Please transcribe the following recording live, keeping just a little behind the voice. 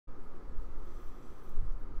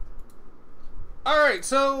Alright,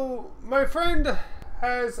 so my friend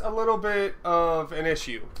has a little bit of an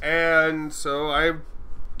issue, and so I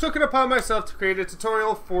took it upon myself to create a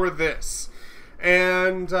tutorial for this.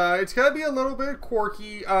 And it's going to be a little bit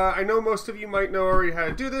quirky. I know most of you might know already how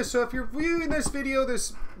to do this, so if you're viewing this video,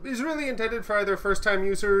 this is really intended for either first-time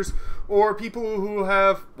users or people who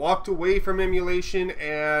have walked away from emulation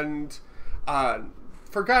and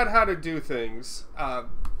forgot how to do things.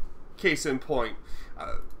 Case in point.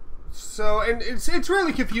 And it's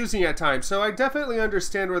really confusing at times, so I definitely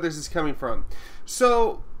understand where this is coming from.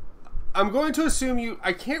 So I'm going to assume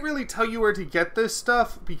I can't really tell you where to get this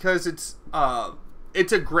stuff because it's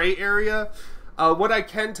a gray area. What I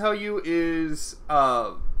can tell you is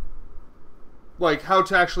like how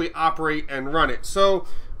to actually operate and run it. So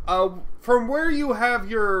from where you have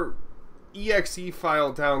your exe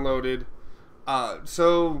file downloaded,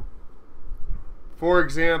 so for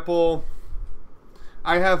example,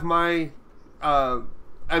 I have my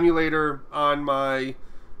emulator on my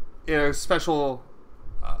special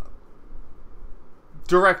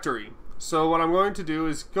directory. So what I'm going to do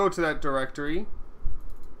is go to that directory,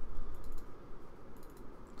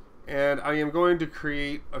 and I am going to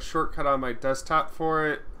create a shortcut on my desktop for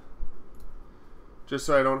it, just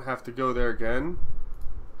so I don't have to go there again.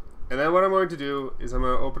 And then what I'm going to do is I'm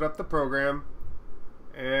going to open up the program,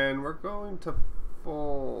 and we're going to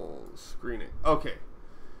full screen it. Okay.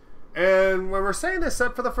 And when we're setting this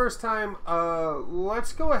up for the first time,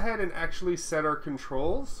 let's go ahead and actually set our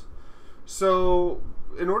controls. So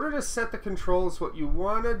in order to set the controls, what you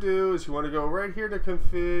want to do is you want to go right here to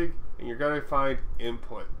config, and you're going to find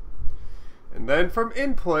input. And then from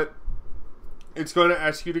input, it's going to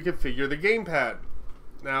ask you to configure the gamepad.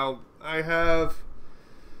 Now, I have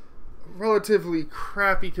a relatively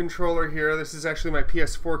crappy controller here. This is actually my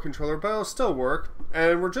PS4 controller, but it'll still work.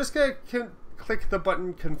 And we're just going to click the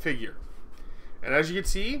button configure. And as you can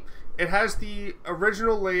see, it has the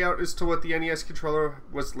original layout as to what the NES controller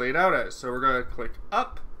was laid out as. So we're going to click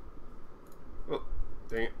up. Oh,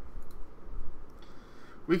 dang it.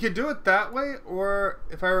 We could do it that way, or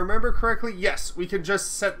if I remember correctly, yes, we can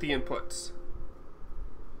just set the inputs.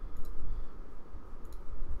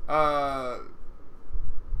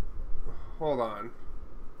 Hold on.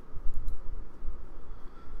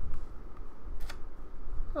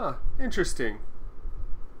 Huh, interesting.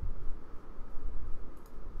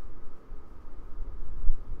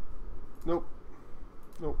 Nope.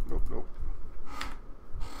 Nope, nope, nope.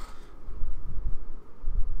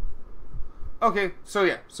 Okay, so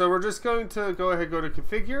yeah, so we're just going to go ahead, go to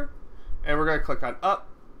configure, and we're going to click on up,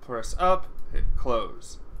 hit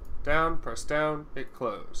close. Down, press down, hit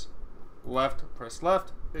close. Left, press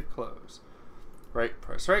left, hit close. Right,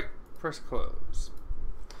 press close.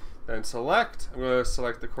 Then select, I'm going to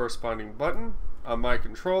select the corresponding button on my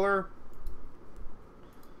controller.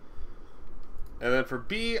 And then for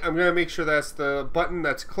B, I'm going to make sure that's the button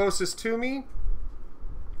that's closest to me.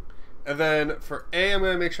 And then for A, I'm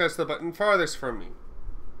going to make sure that's the button farthest from me.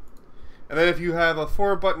 And then if you have a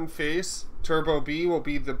 4-button face, Turbo B will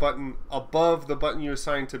be the button above the button you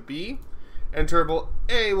assigned to B. And Turbo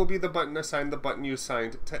A will be the button assigned the button you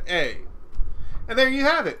assigned to A. And there you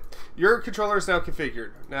have it. Your controller is now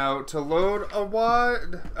configured. Now to load a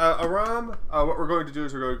ROM, what we're going to do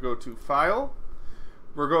is we're going to go to File.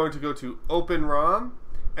 We're going to go to Open ROM.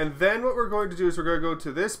 And then what we're going to do is we're going to go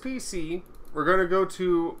to this PC. We're going to go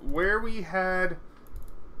to where we had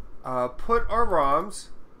put our ROMs.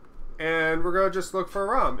 And we're going to just look for a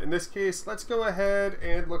ROM. In this case, let's go ahead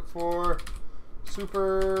and look for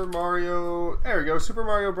Super Mario. There we go. Super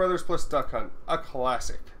Mario Brothers plus Duck Hunt. A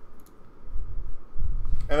classic.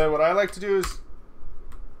 And then what I like to do is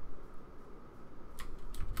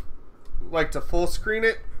like to full screen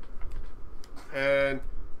it, and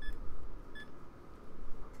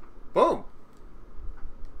boom.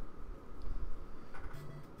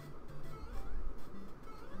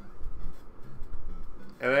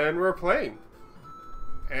 And then we're playing.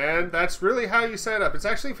 And that's really how you set it up. It's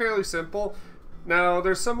actually fairly simple. Now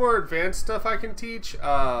there's some more advanced stuff I can teach,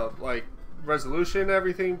 like resolution and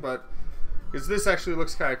everything, but because this actually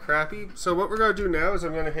looks kind of crappy. So what we're going to do now is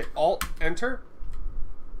I'm going to hit Alt-Enter.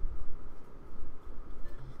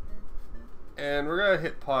 And we're going to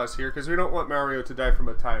hit pause here because we don't want Mario to die from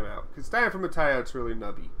a timeout. Because dying from a timeout is really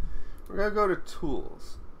nubby. We're going to go to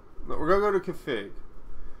Tools. No, we're going to go to Config.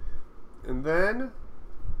 And then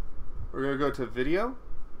we're going to go to Video.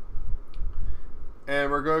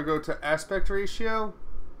 And we're going to go to Aspect Ratio.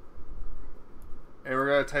 And we're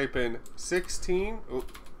going to type in 16. Oh,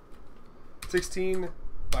 16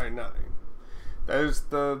 by 9. That is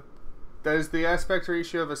the that is the aspect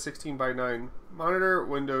ratio of a 16:9 monitor.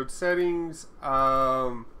 Windowed settings.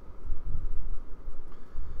 I'm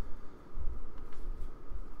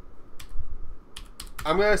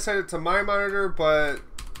going to set it to my monitor, but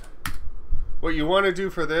what you want to do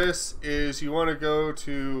for this is you want to go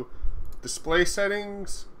to display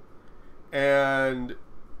settings, and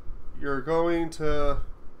you're going to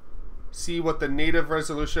see what the native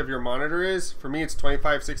resolution of your monitor is. For me, it's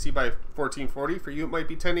 2560 by 1440. For you, it might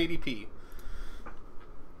be 1080p.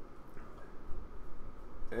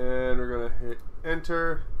 And we're going to hit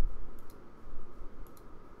enter.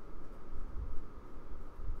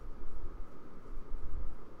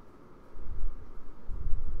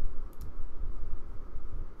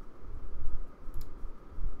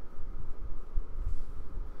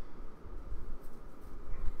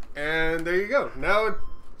 And there you go. Now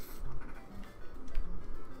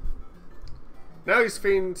he's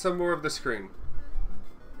fading some more of the screen.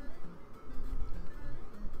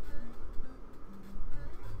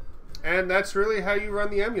 And that's really how you run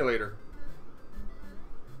the emulator.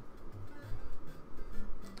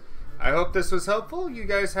 I hope this was helpful. You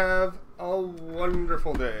guys have a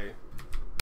wonderful day.